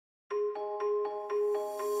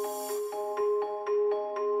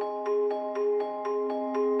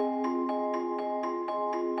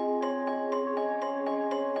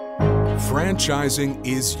Franchising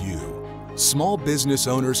is you. Small business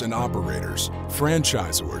owners and operators,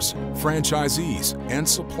 franchisors, franchisees, and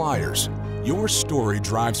suppliers. Your story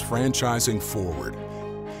drives franchising forward.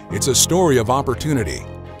 It's a story of opportunity,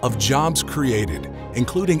 of jobs created,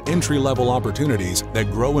 including entry-level opportunities that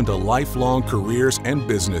grow into lifelong careers and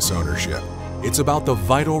business ownership. It's about the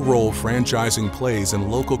vital role franchising plays in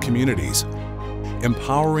local communities,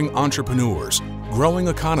 empowering entrepreneurs, growing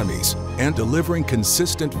economies, and delivering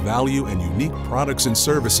consistent value and unique products and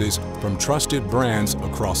services from trusted brands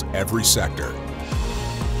across every sector.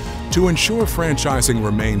 To ensure franchising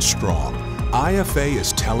remains strong, IFA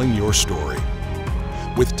is telling your story.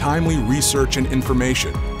 With timely research and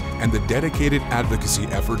information and the dedicated advocacy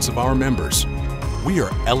efforts of our members, we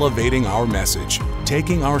are elevating our message,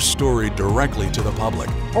 taking our story directly to the public.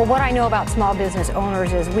 Well, what I know about small business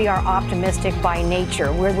owners is we are optimistic by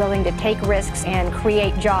nature. We're willing to take risks and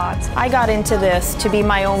create jobs. I got into this to be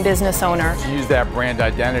my own business owner. To use that brand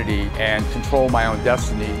identity and control my own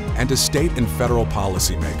destiny. And to state and federal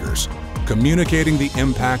policymakers, communicating the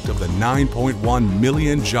impact of the 9.1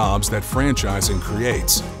 million jobs that franchising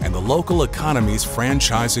creates and the local economies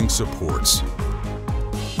franchising supports.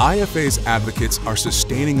 IFA's advocates are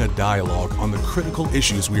sustaining a dialogue on the critical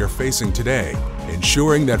issues we are facing today,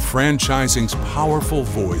 ensuring that franchising's powerful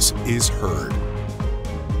voice is heard.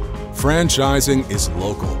 Franchising is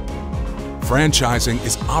local. Franchising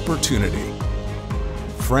is opportunity.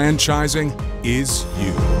 Franchising is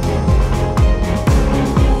you.